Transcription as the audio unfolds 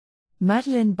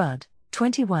Madeleine Budd,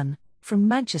 21, from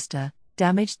Manchester,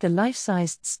 damaged the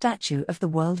life-sized statue of the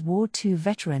World War II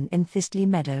veteran in Thistley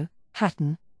Meadow,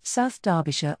 Hatton, South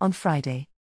Derbyshire on Friday.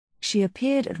 She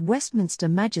appeared at Westminster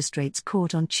Magistrates'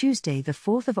 Court on Tuesday, the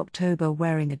 4th of October,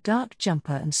 wearing a dark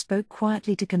jumper and spoke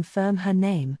quietly to confirm her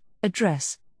name,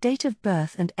 address, date of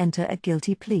birth and enter a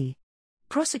guilty plea.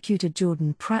 Prosecutor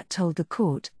Jordan Pratt told the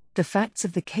court, "The facts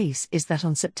of the case is that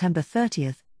on September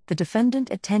 30th, the defendant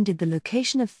attended the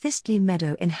location of Thistley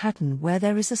Meadow in Hatton where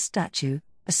there is a statue,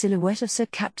 a silhouette of Sir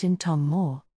Captain Tom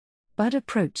Moore. Budd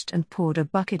approached and poured a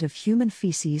bucket of human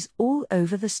feces all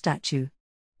over the statue.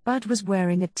 Budd was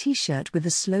wearing a t-shirt with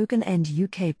the slogan "End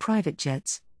UK Private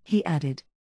Jets," he added.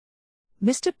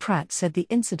 Mr. Pratt said the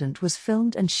incident was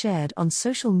filmed and shared on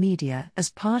social media as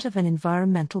part of an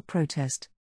environmental protest.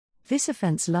 This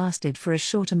offence lasted for a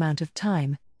short amount of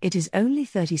time, it is only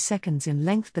 30 seconds in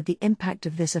length, but the impact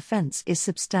of this offence is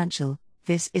substantial.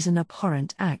 This is an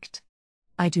abhorrent act.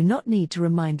 I do not need to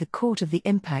remind the court of the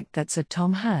impact that Sir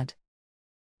Tom had.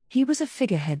 He was a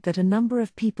figurehead that a number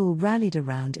of people rallied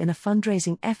around in a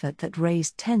fundraising effort that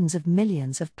raised tens of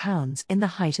millions of pounds in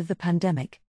the height of the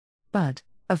pandemic. Budd,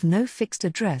 of no fixed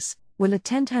address, will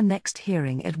attend her next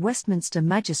hearing at Westminster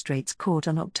Magistrates' Court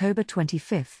on October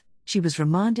 25. She was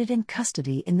remanded in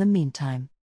custody in the meantime.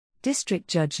 District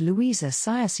Judge Louisa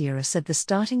Siasira said the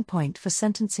starting point for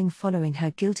sentencing following her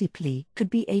guilty plea could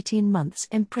be 18 months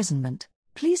imprisonment.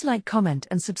 Please like, comment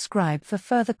and subscribe for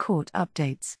further court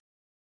updates.